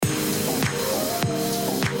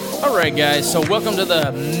Alright guys, so welcome to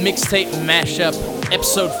the Mixtape Mashup,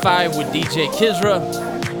 episode 5 with DJ Kizra.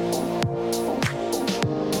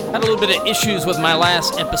 Had a little bit of issues with my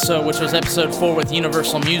last episode, which was episode 4 with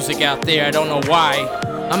Universal Music out there. I don't know why.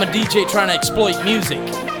 I'm a DJ trying to exploit music.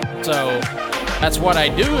 So, that's what I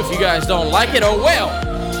do. If you guys don't like it, oh well.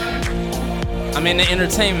 I'm in the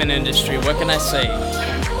entertainment industry, what can I say?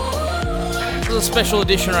 This is a special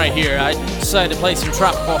edition right here. I decided to play some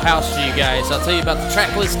tropical house for you guys. I'll tell you about the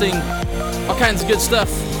track listing, all kinds of good stuff.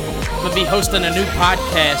 I'm going to be hosting a new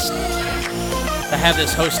podcast to have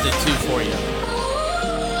this hosted too for you.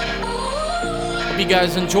 Hope you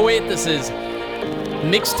guys enjoy it. This is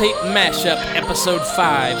Mixtape Mashup episode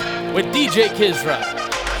 5 with DJ Kizra.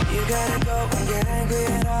 You gotta go and get angry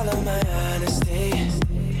at all of my honesty.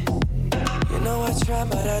 You know I try,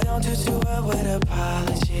 but I don't do too well with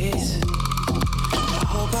apologies.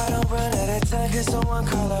 I hope I don't run out of time, cause someone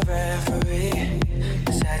call a referee.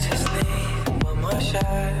 Cause I just need one more shot,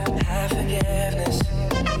 have forgiveness.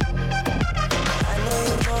 I know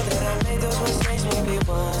you know that I made those mistakes maybe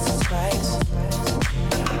once or twice.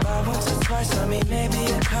 About once or twice, I mean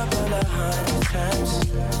maybe a couple of 100 times.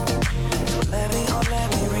 So let me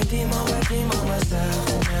redeem on myself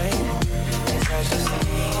tonight. Cause I just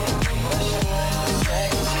need one more shot,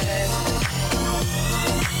 second chance.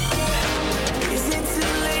 Is it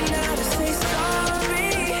too late now to say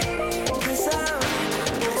sorry? Cause I'm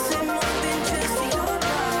missing more than just your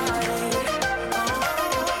body.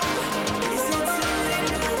 Is it too late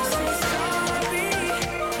now to say sorry?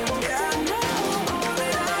 Yeah, I know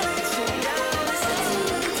that I let you down. Is it too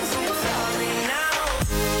late to say sorry now?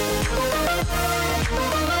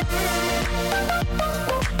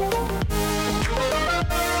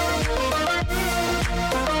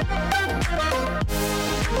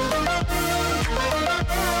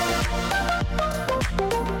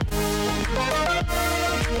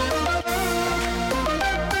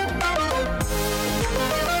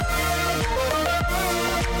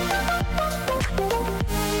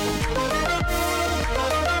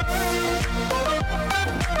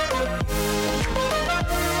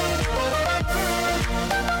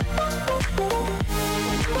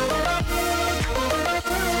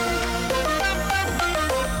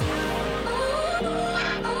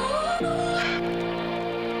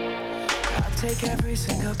 Take every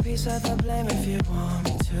single piece of the blame if you want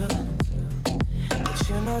me to. But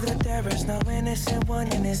you know that there is no innocent one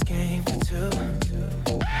in this game for two.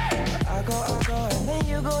 I go, and then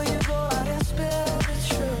you go out and spill the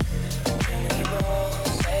truth. Can we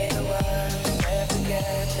both say the words and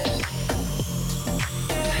forget this?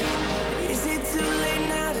 Is it too late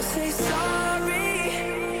now to say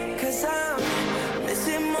sorry? Cause I'm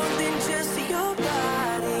missing more than just your body.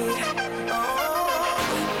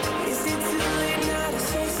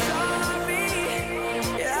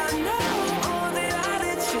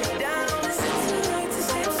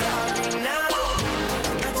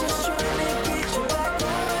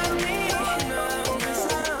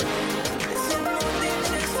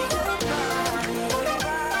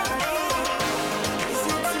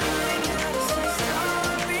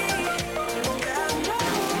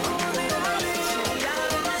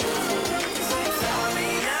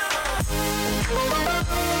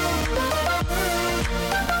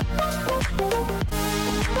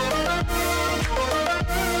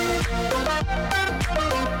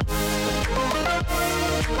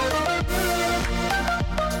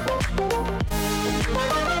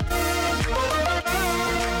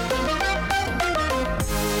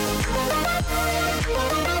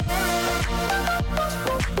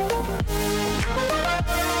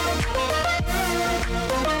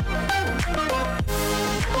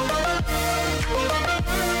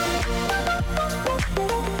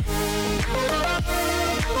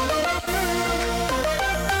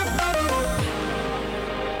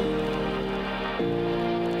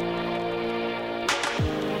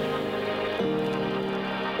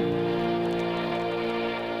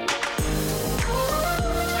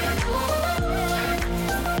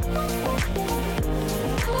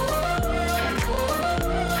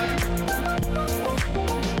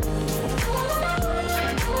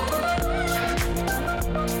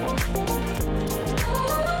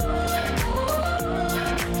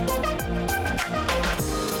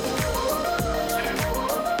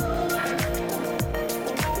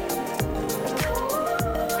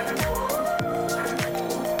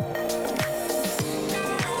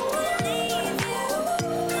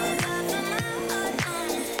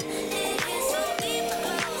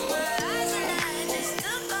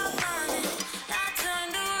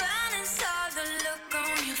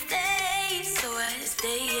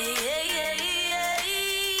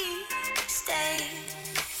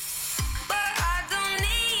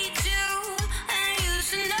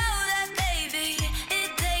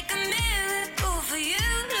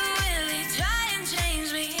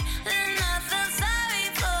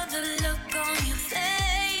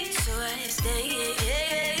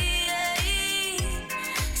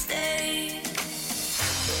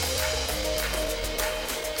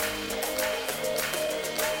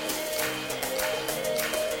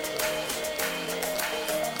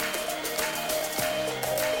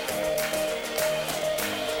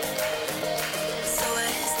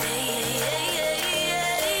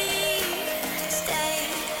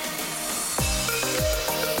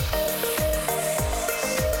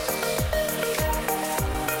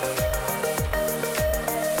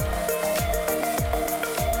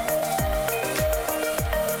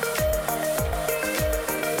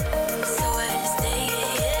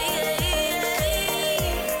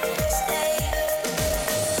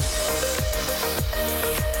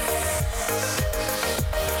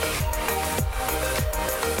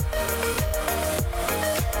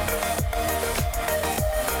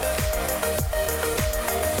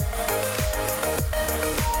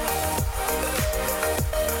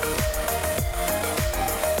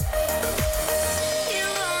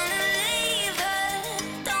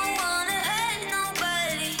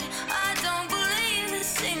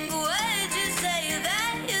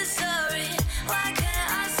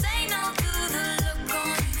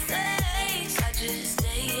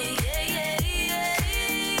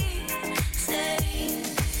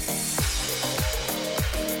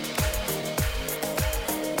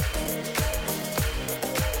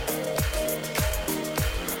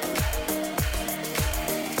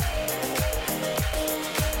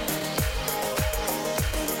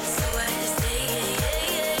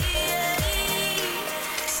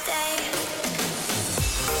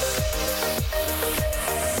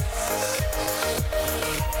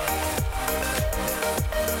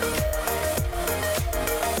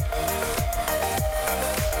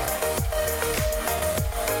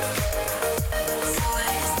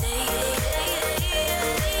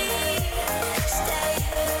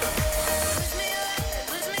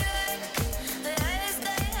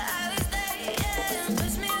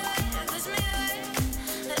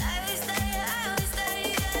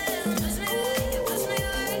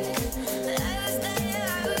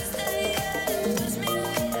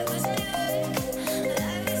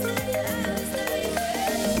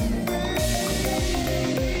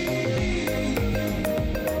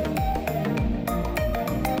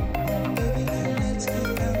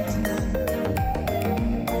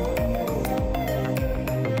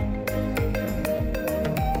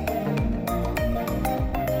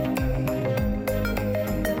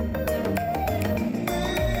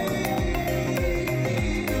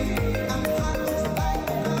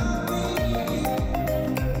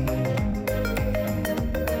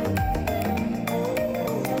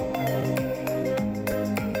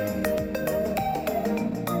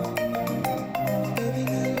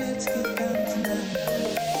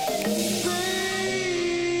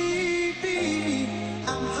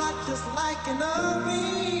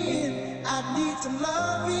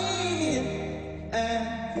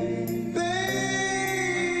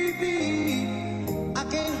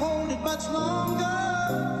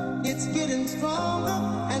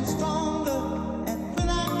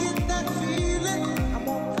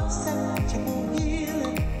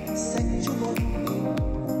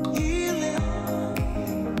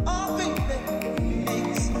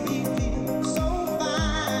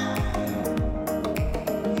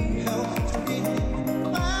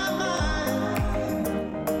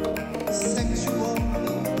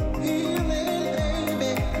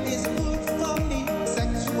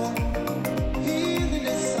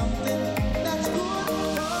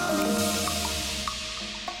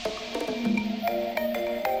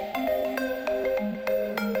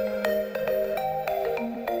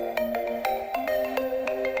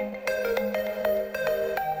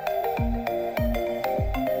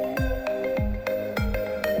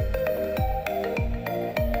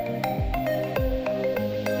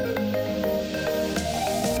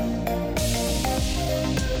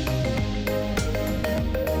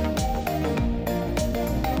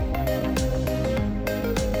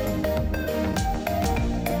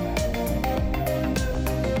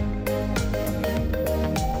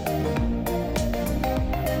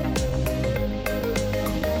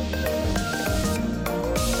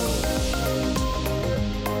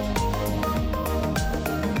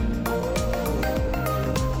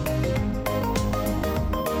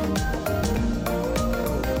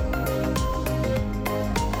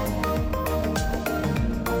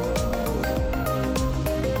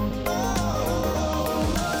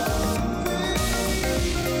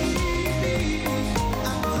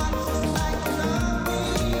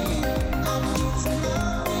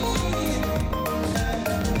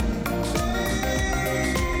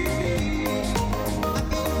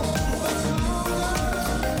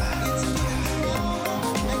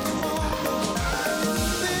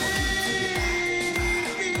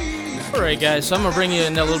 Alright guys, so I'm going to bring you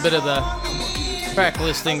in a little bit of the track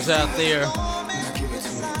listings out there.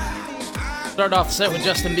 Start off the set with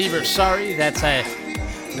Justin Bieber, Sorry. That's a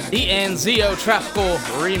DNZO Tropical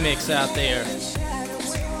remix out there.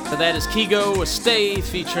 So that is Kigo with Stay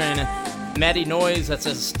featuring Matty Noise. That's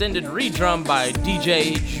an extended redrum by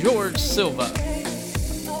DJ George Silva.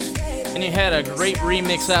 And you had a great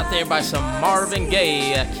remix out there by some Marvin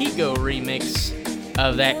Gaye, a Kigo remix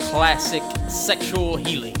of that classic Sexual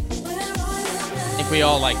Healing. I think we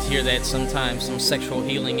all like to hear that sometimes, some sexual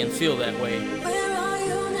healing, and feel that way.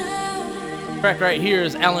 The track right here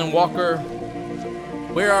is Alan Walker,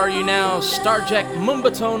 Where Are You Now? Starjack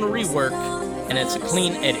Mumbatone rework, and it's a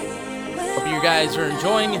clean edit. Hope you guys are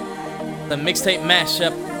enjoying the Mixtape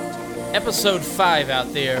Mashup, episode 5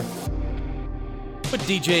 out there with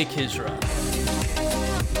DJ Kizra.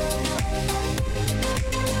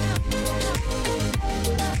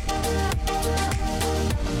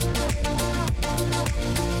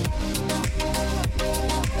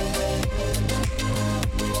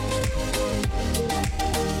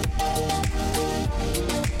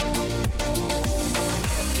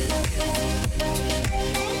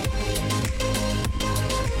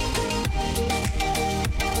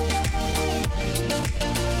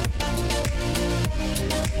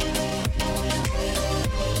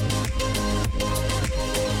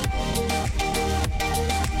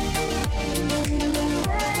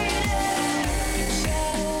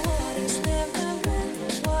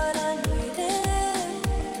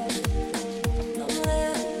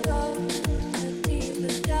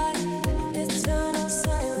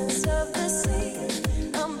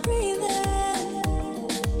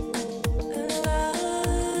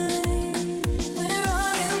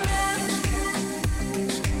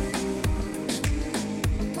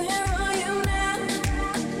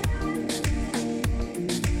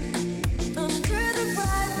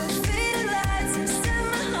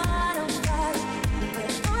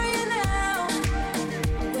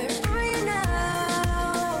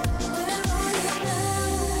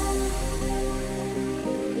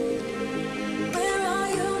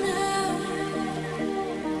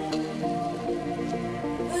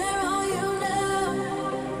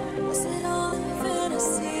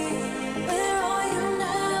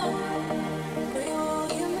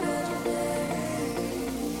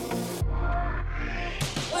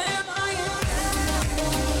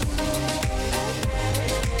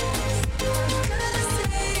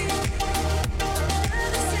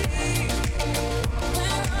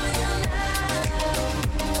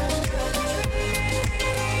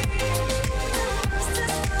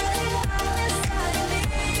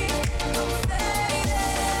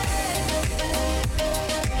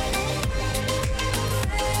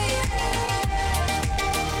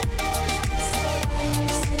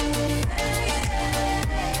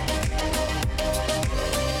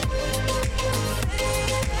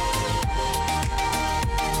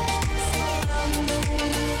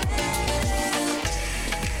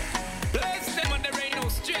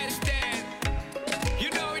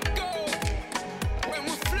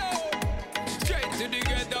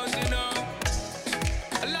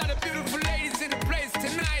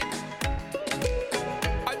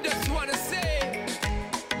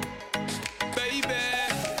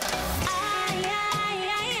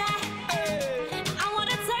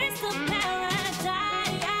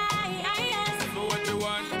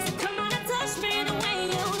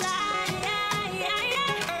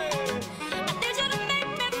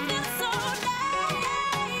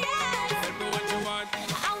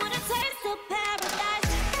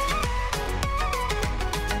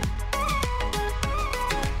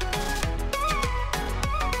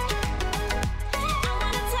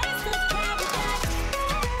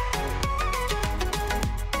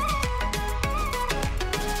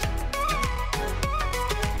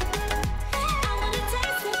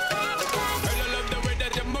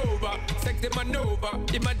 sexy maneuver.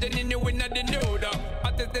 Imagining you in the nude.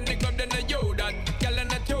 Hottest in the club, then I yo that. Girl,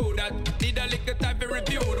 and I told that. Need a little time to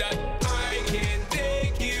review that. I can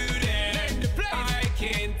take you there. I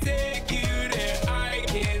can take you there. I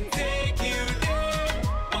can take you there.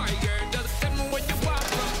 My girl, just tell me where you want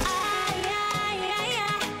from.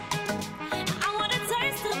 I wanna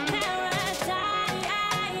taste the paradise.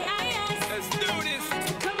 Let's do this.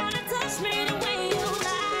 So come on and touch me the way you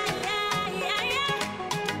like.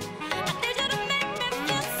 I need you to make me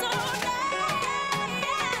feel so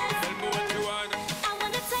nice. Tell me what you want. I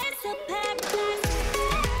wanna taste the paradise.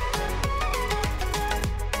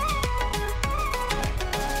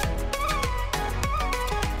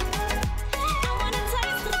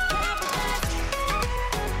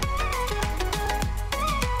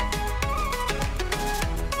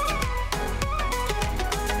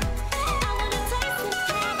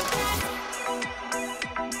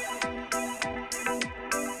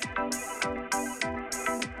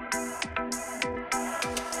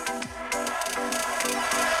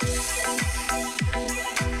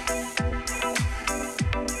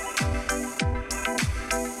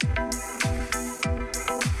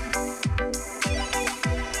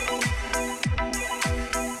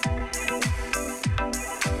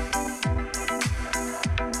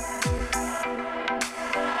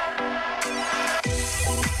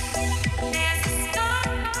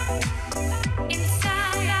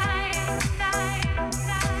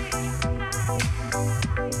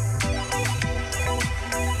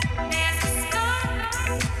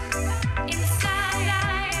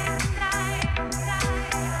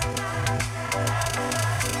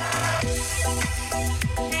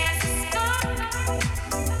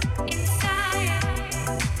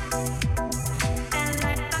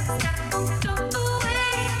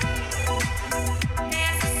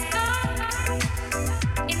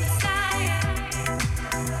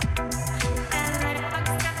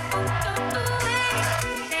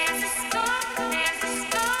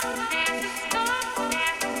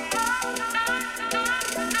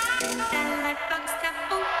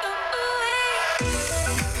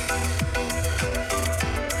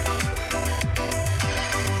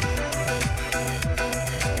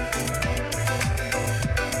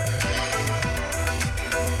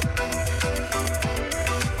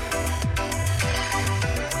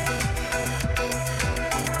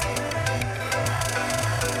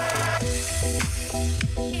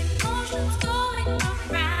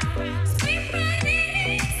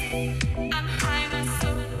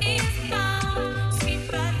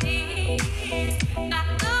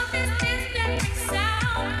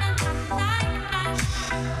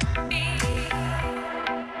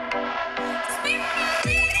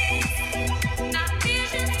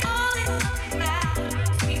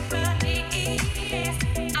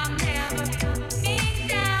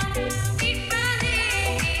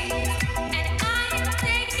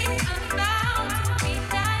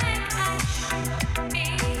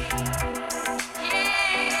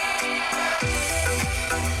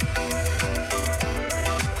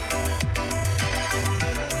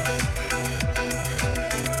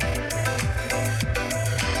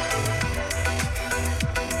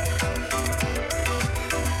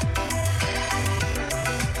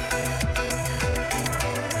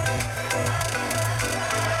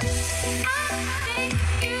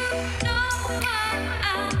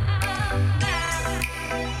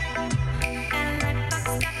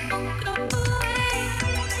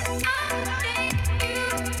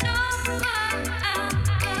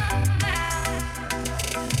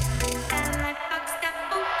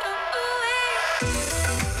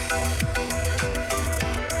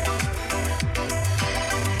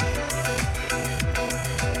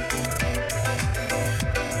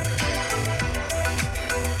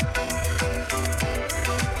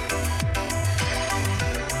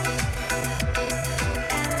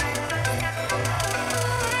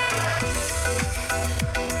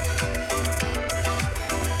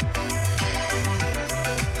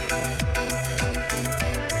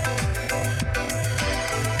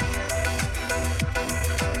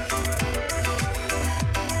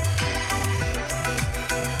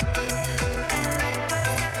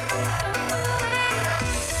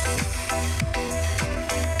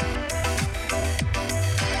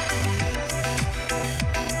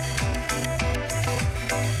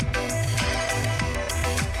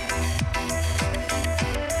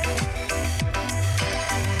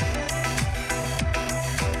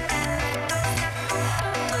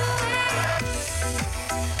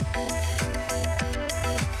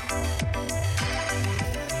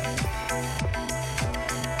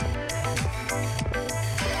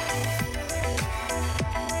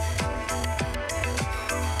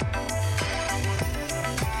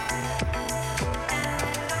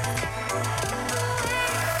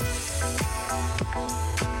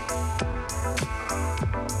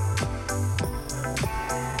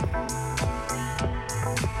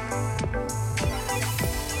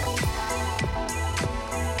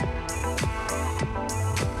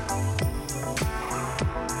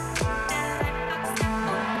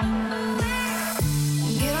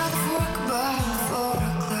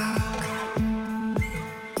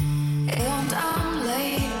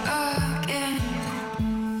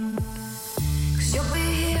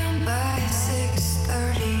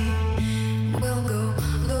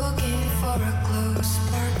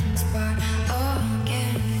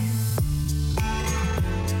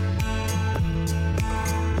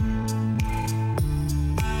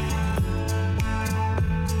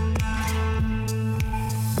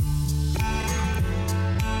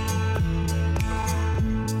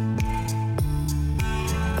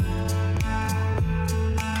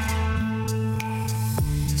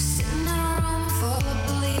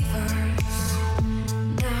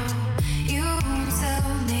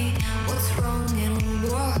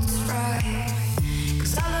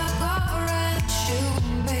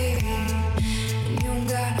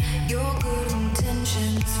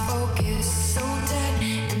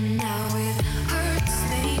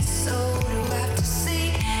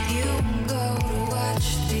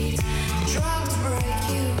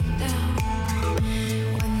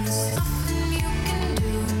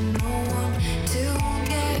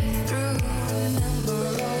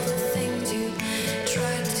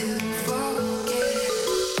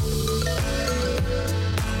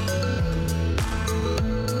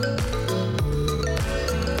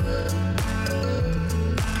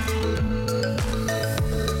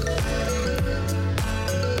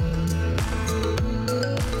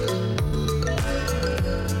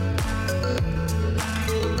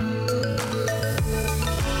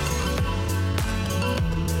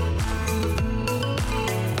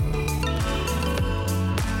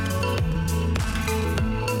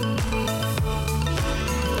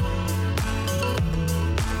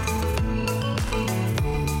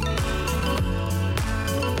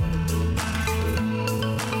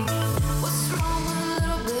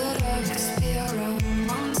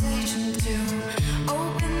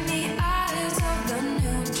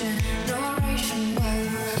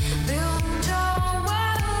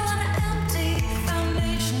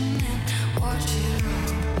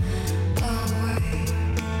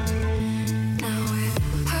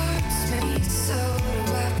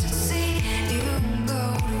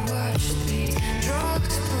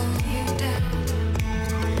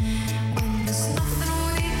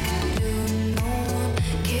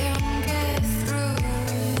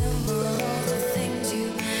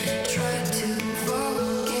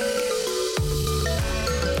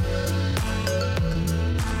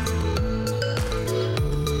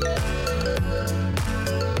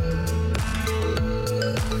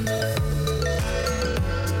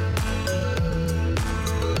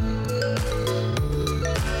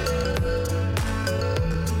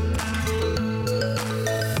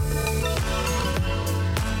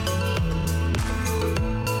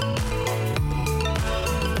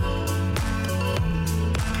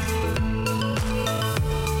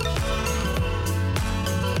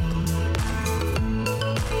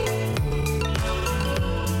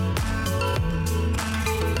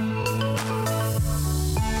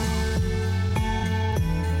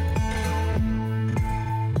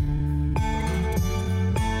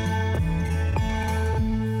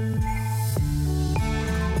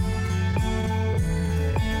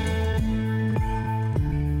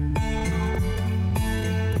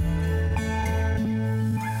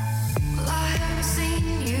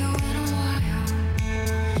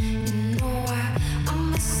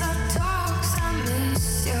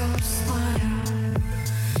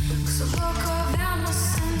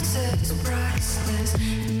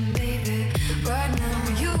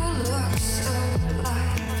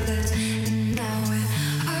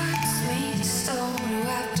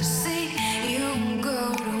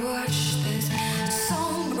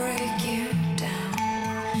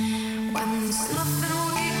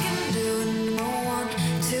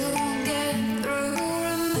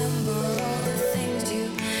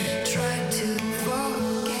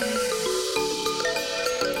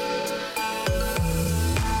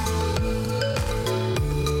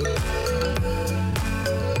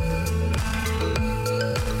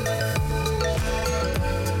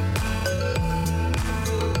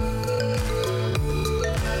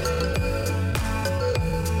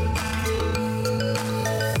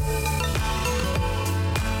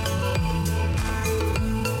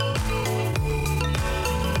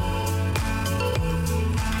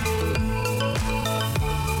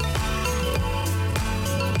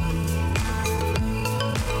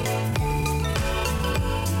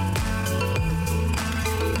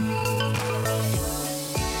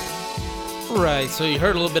 Right, so you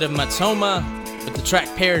heard a little bit of Matoma with the track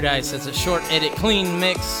Paradise. That's a short edit, clean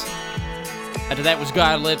mix. After that was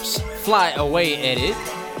Godlip's Fly Away edit.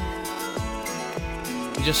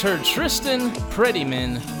 You just heard Tristan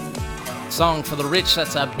Prettyman, Song for the Rich.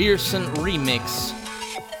 That's a Beerson remix.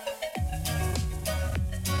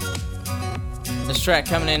 This track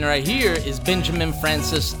coming in right here is Benjamin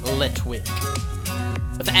Francis Letwick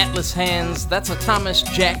with Atlas Hands. That's a Thomas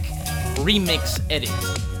Jack remix edit.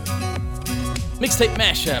 Mixtape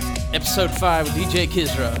Mashup, Episode 5 with DJ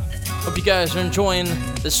Kizra. Hope you guys are enjoying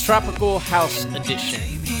this Tropical House edition.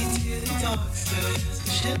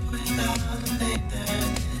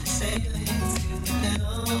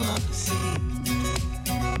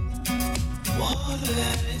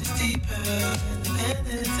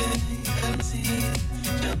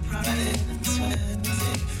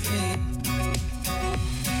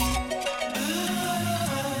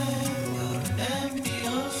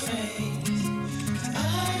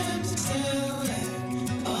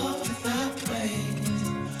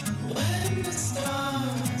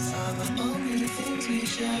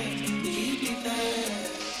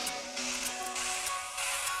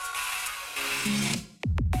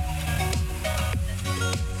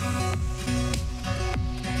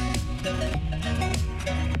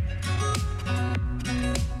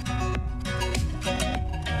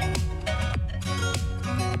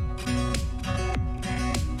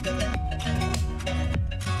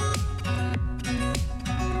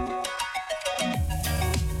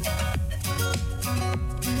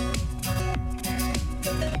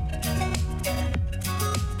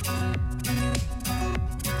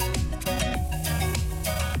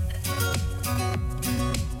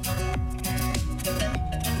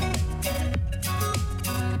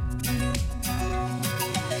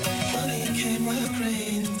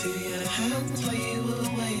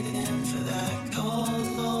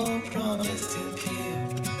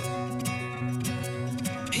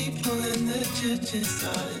 Just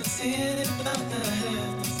started seeing about the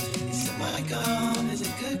hands. He said, my God is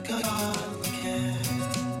a good God can.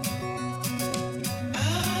 I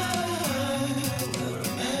will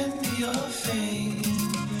remember your face.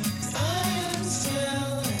 'Cause I am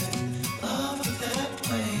still in love with that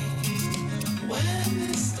place. When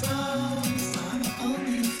the stars are the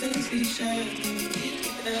only things we share, keep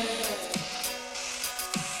me there.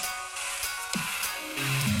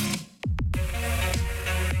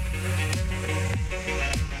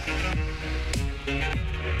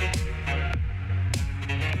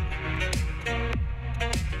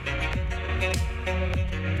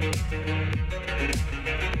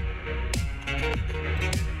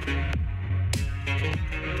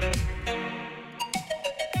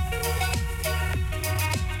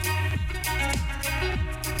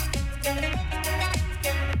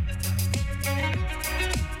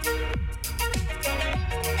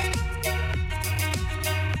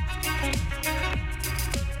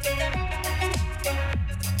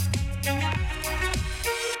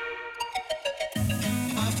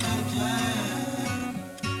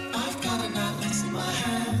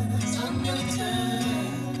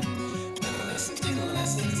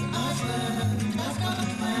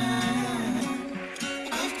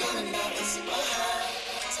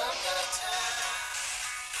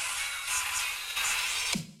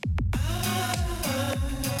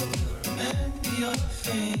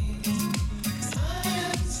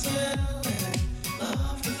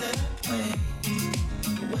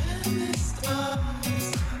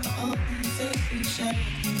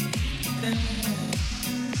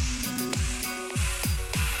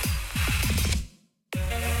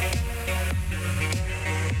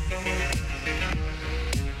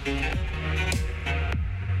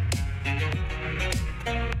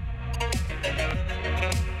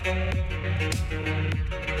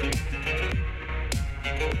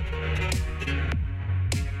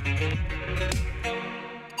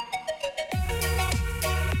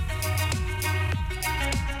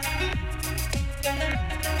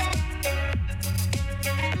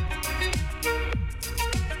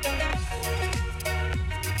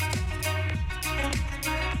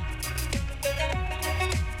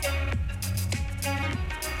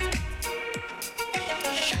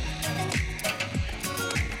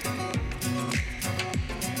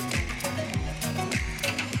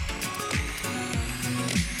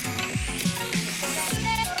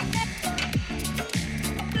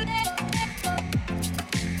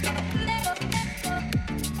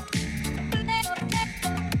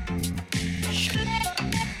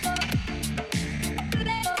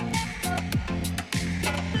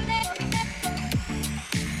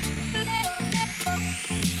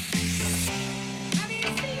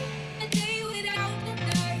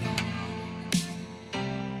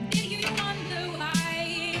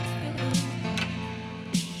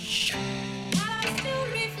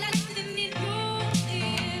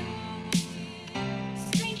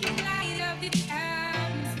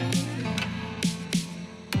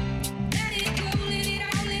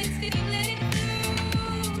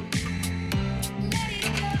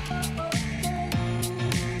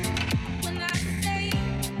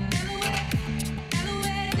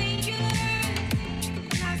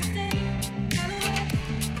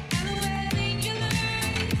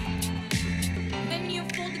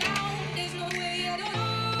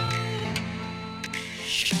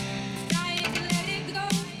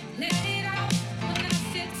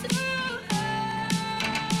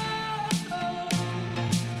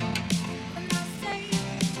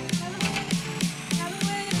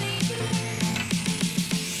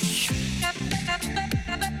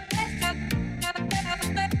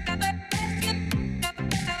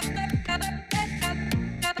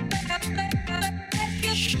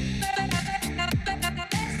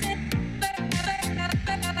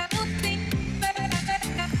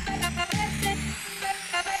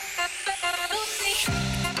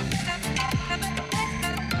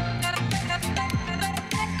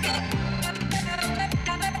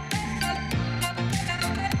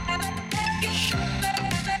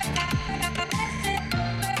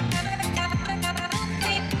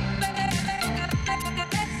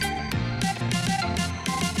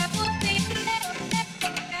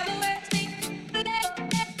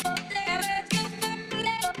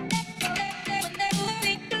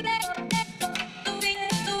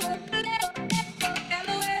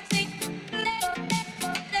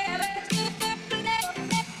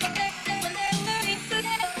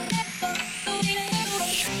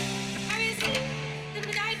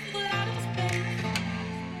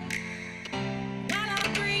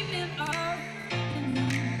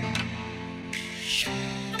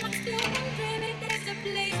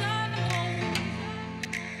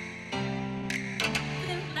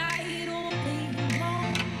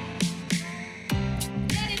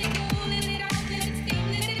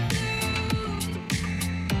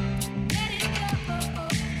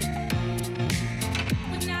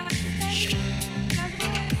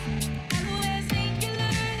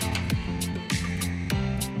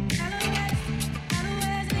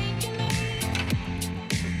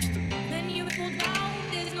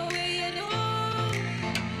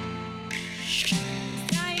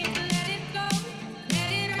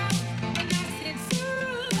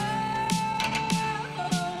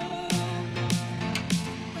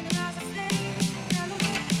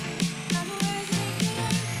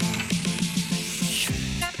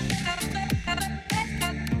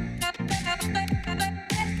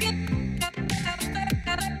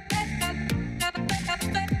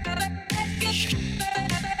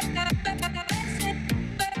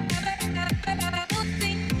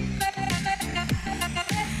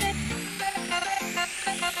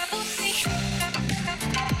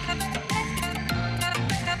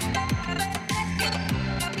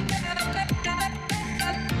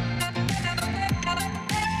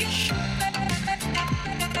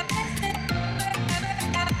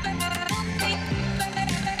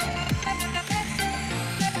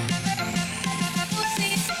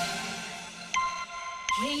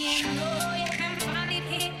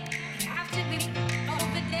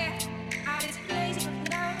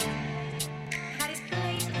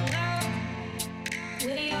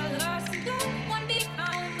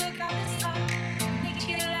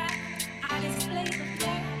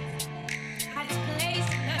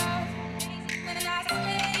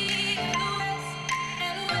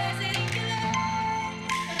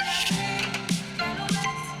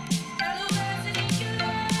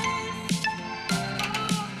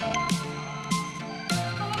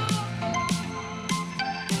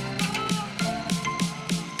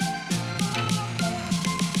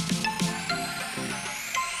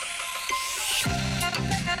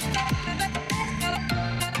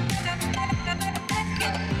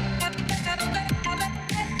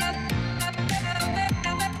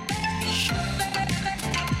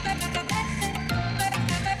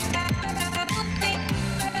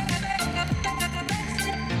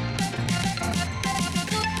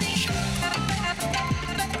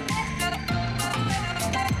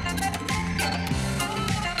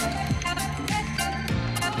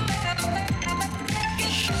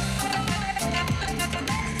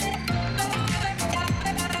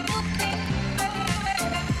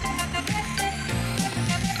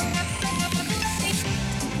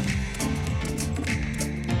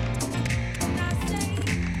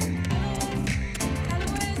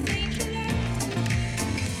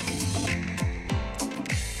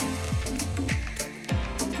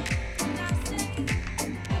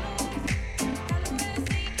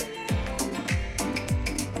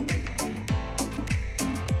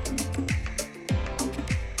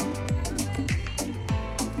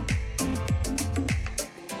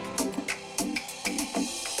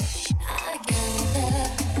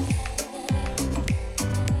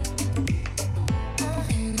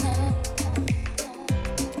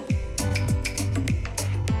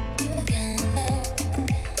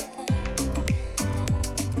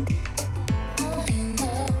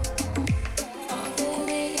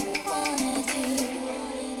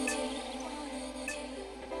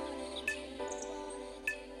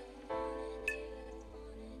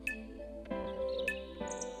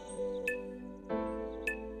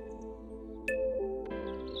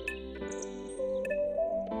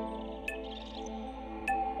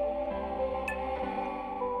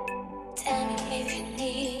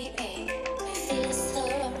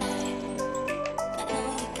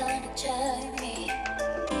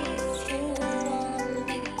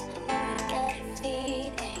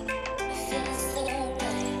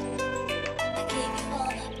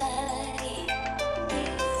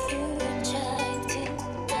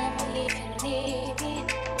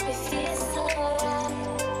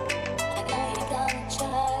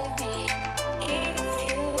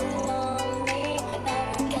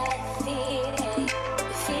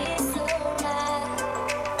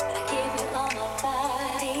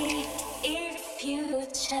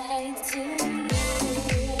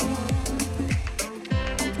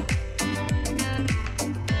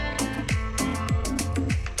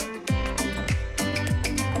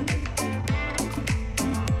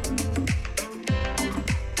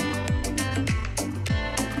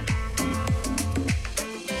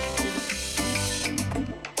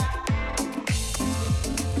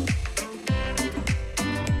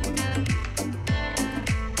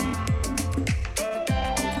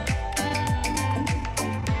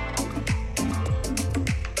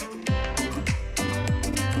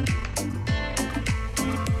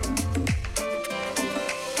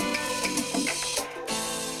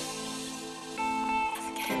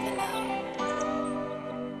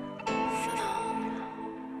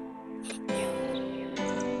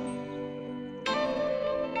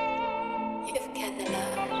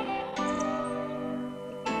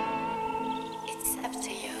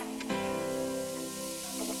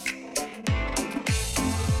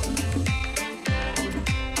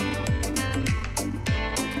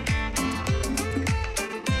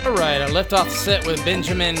 Alright, I left off the set with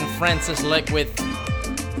Benjamin Francis Leck with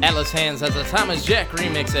Atlas Hands as a Thomas Jack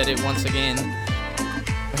remix edit once again.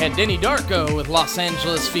 We had Denny Darko with Los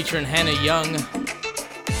Angeles featuring Hannah Young,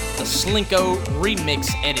 the Slinko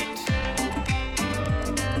remix edit.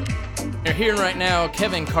 You're hearing right now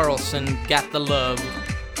Kevin Carlson, Got the Love,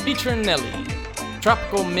 featuring Nelly,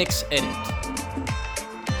 Tropical Mix edit.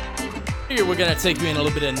 Here we're gonna take you in a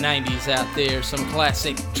little bit of 90s out there, some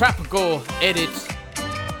classic tropical edits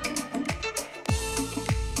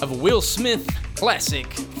of a Will Smith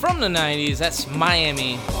classic from the 90s. That's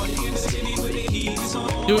Miami.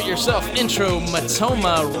 Do-it-yourself intro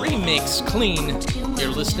Matoma remix clean. You're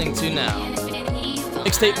listening to now.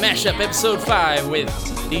 Mixtape Mashup episode 5 with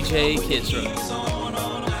DJ Kizra.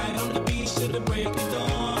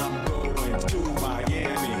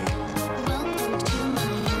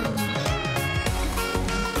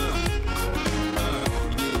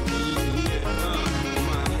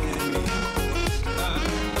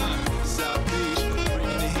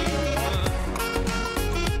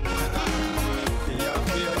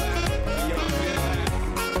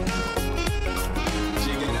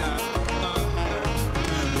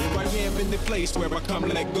 Place where I come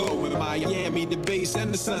let go in Miami, the bass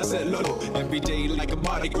and the sunset low. Every day like a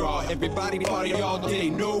Mardi Gras, everybody party all day,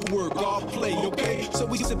 no work, all play, okay? So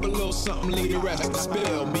we sip a little something, leave the rest to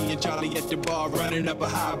spill. Me and Charlie at the bar running up a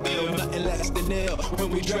high bill, nothing less than ill when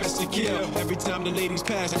we dress to kill. Every time the ladies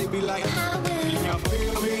pass, they be like, y'all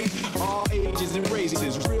feel me? All ages and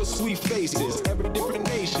races, real sweet faces, every different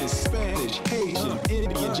nation, Spanish, Haitian,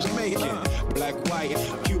 Indian, Jamaican, black, white,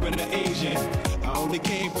 Cuban, or Asian. I only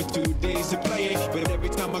came for 2 days to play it, but every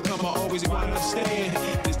time I come, I always wind up staying.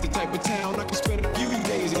 This the type of town I can spend a few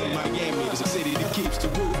days in. Miami is a city that keeps the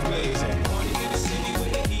roof blazing. Party in the city where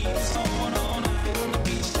the heat is on all night on the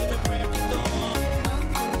beach to the break of dawn.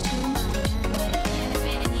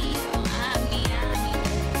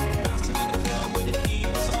 Bouncing in the club where the heat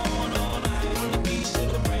is on all night on the beach to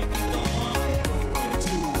the break of dawn.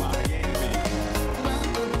 To Miami.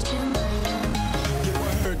 Yo,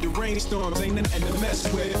 I heard the rainstorms ain't nothing to mess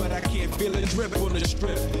with, but I can't feel a drip on the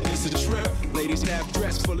strip. It's a trip. Ladies have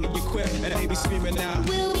dress full of your quip, and they be screaming out,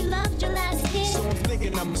 Will we love your last kiss? so I'm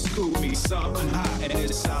thinking I'ma scoop me something hot at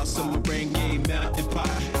this south summer rain game mountain pie.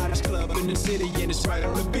 Hottest club in the city and it's right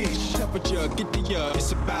on the beach. Temperature, get the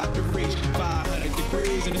it's about to reach 500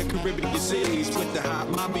 degrees in the Caribbean cities with the hot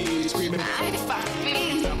mommies screaming 95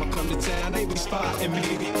 feet. I'ma come to town, they be spotting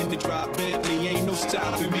me in the drop Bentley, ain't no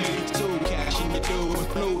stopping me. So cash in your dough and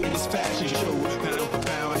flow in this fashion show, pound for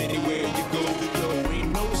pound anywhere you go. Yo,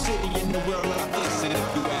 ain't no city in the world like this, and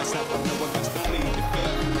if you ask, I don't know if it's the plead the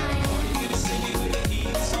fifth. Party in the city where the heat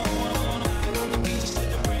is on all night on the beach to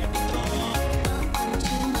the break of dawn.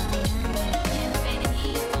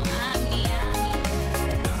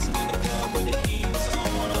 Bouncing in the club where the heat is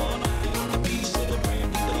on all night on the beach to the break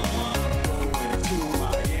of dawn. To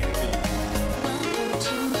Miami.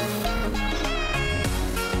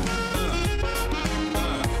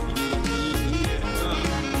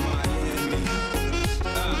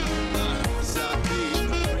 South Beach,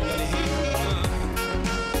 bring the heat.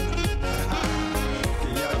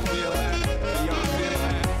 Can y'all feel that? Can y'all feel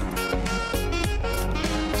that?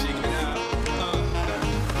 Check it out.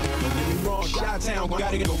 Don't get me wrong, Chi-Town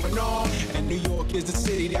got it going on, and New York is the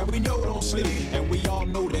city that we know don't sleep, and we all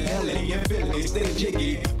know that LA and Philly stay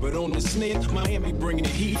jiggy, but on the sneak, Miami bringing the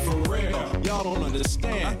heat for real. Y'all don't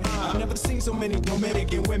understand. I've never seen so many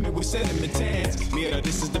Dominican women with cinnamon tans. Mira,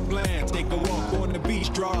 this is the plan. Take a walk on the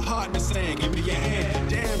beach, draw a heart in the sand. Give me your hand.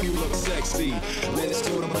 Damn, you look sexy. Let us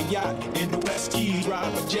go to my yacht in the West Keys.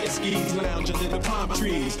 Ride my jet skis, lounge under the palm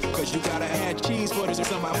trees. Cause you gotta add cheese for this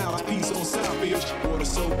summer house piece on South Beach. Water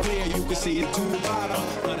so clear, you can see it to the bottom.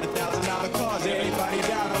 $100,000 cars, everybody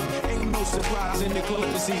got them. Ain't no surprise in the club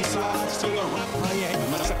to see slides. So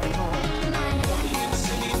Miami, my second home. Party in the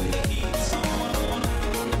city where the heat is on all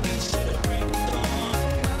night on the beach to the break of dawn.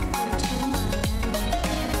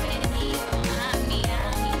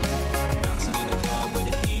 Bouncing in the club where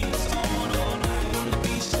the heat is on all night on the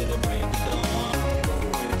beach to the break of dawn.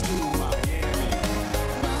 To Miami.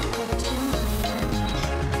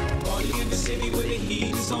 Party in the city where the heat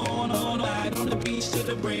is on all night on the beach to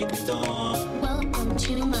the break of dawn. Welcome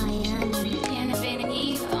to Miami.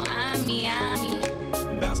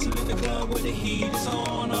 Bouncing club where the heat is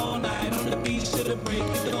on all night on the beach till the break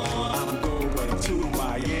of dawn. I'm going to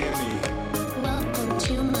Miami. Welcome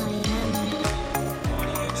to Miami.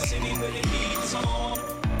 Party in the city where the heat is on.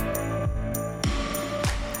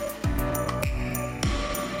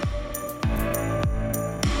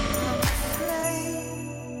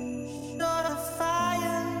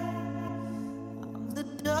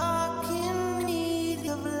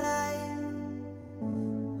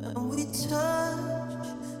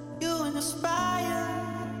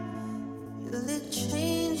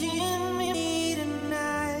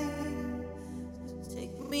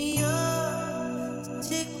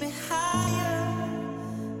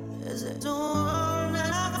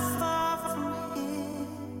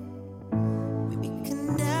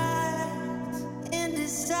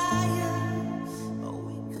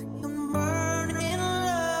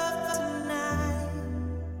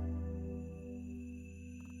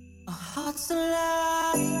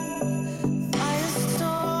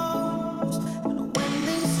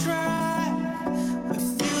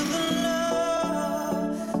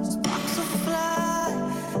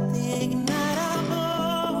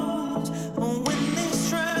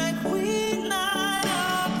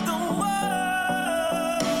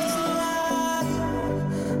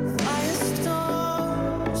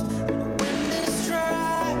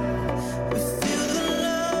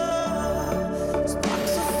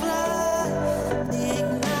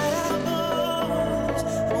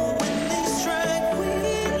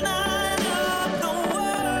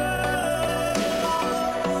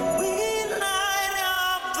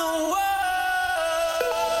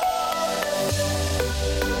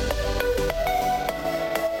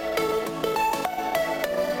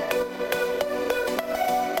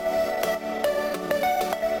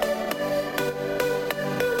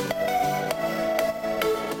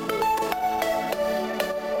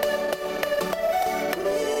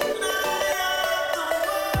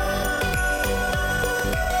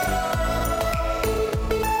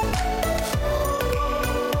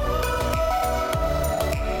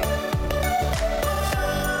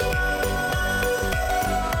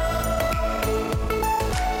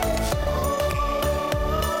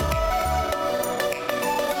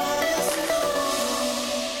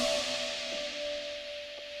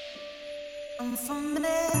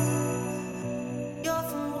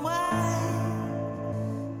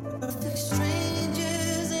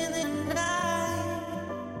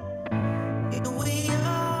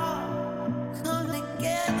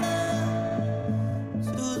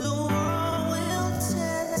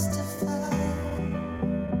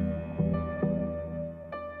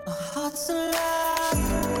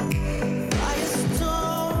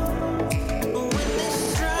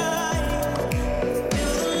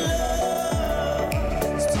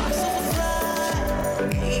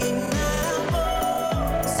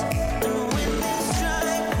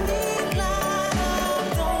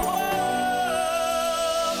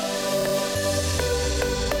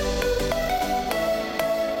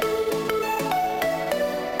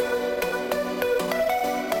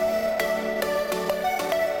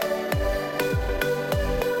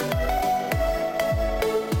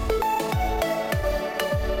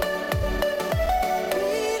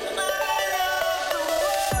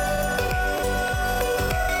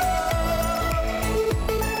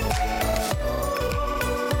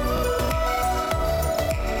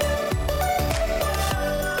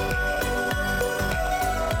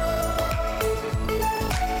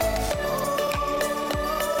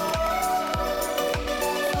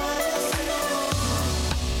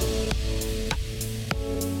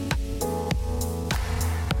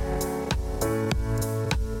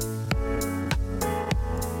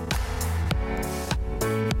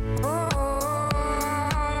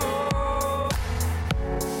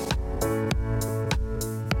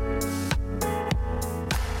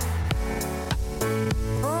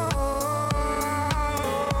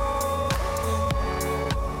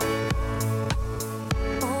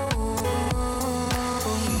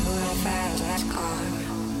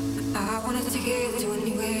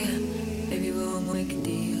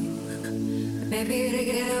 Maybe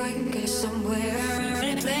together we can get somewhere.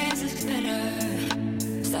 Any place is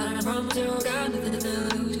better. Starting from zero, got nothing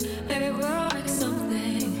to lose. Maybe we'll make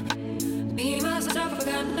something. Me and myself, I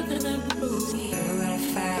got nothing to prove. You got a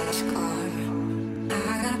fast car.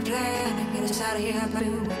 I got a plan to get us out of here. I've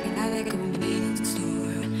been working at a convenience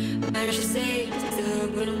store. And she say it's still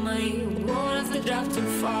good money. We won't have to drive too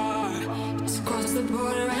far. Just cross the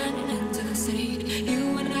border and into the city.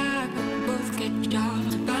 You and I can both get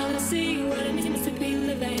jobs. Finally see what it means to be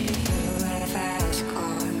living. You got a fast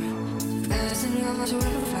car. Fast enough so we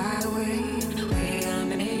don't fly away. We're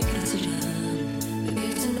gonna make a decision.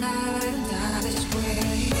 Maybe tonight.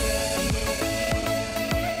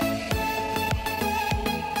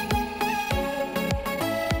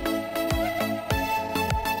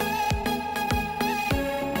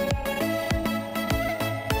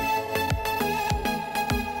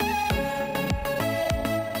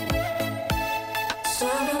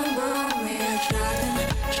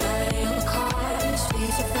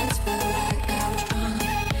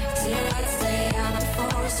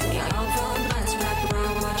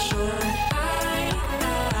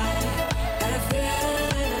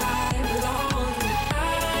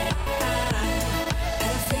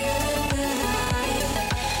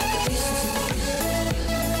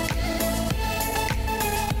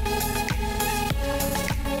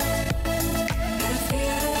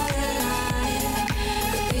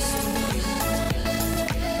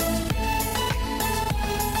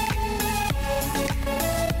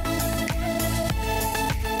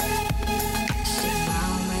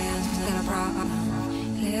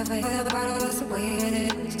 way the bottle, that's the way it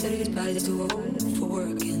is. His body's too old for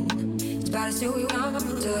working. His body's too young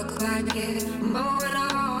to climb it. More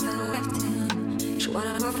and all and left him. She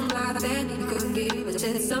wanted more from life than he could give. But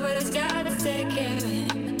said somebody's gotta take care of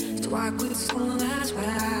him. So I quit school, that's what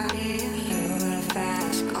I did. You got a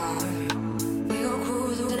fast car. We go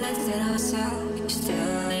cruise with the next in ourselves. You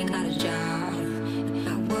still ain't got a job.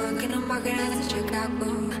 I work in the market as a Chicago.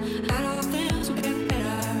 I don't think will get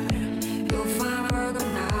better. You'll find work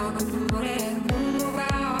now, get promoted. Won't move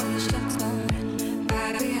out of the shelter. Buy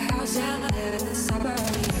a big house and live in the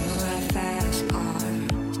suburbs. You got a fast car.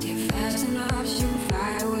 Stay fast enough, you can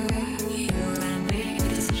fly away. You gotta make a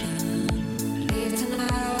decision. Leave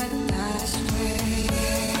tonight or that's way.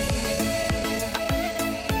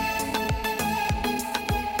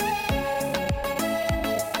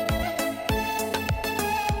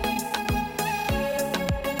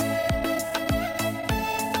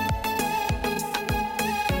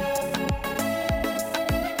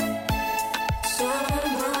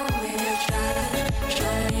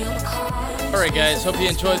 Alright guys, hope you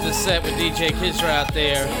enjoyed this set with DJ Kizra out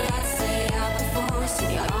there.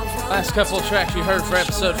 Last couple of tracks you heard for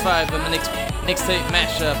episode 5 of the Mixtape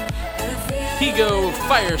Mashup. Higo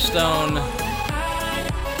Firestone.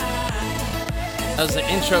 That was the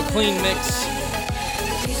intro clean mix.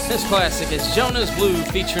 This classic is Jonah's Blue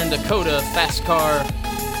featuring Dakota Fast Car.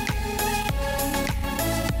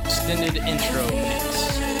 Extended intro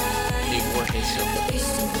mix. Big work is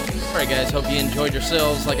Alright guys, hope you enjoyed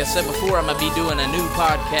yourselves. Like I said before, I'm going to be doing a new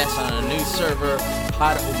podcast on a new server,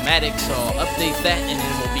 Podomatic, so I'll update that and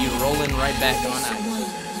then we'll be rolling right back on out.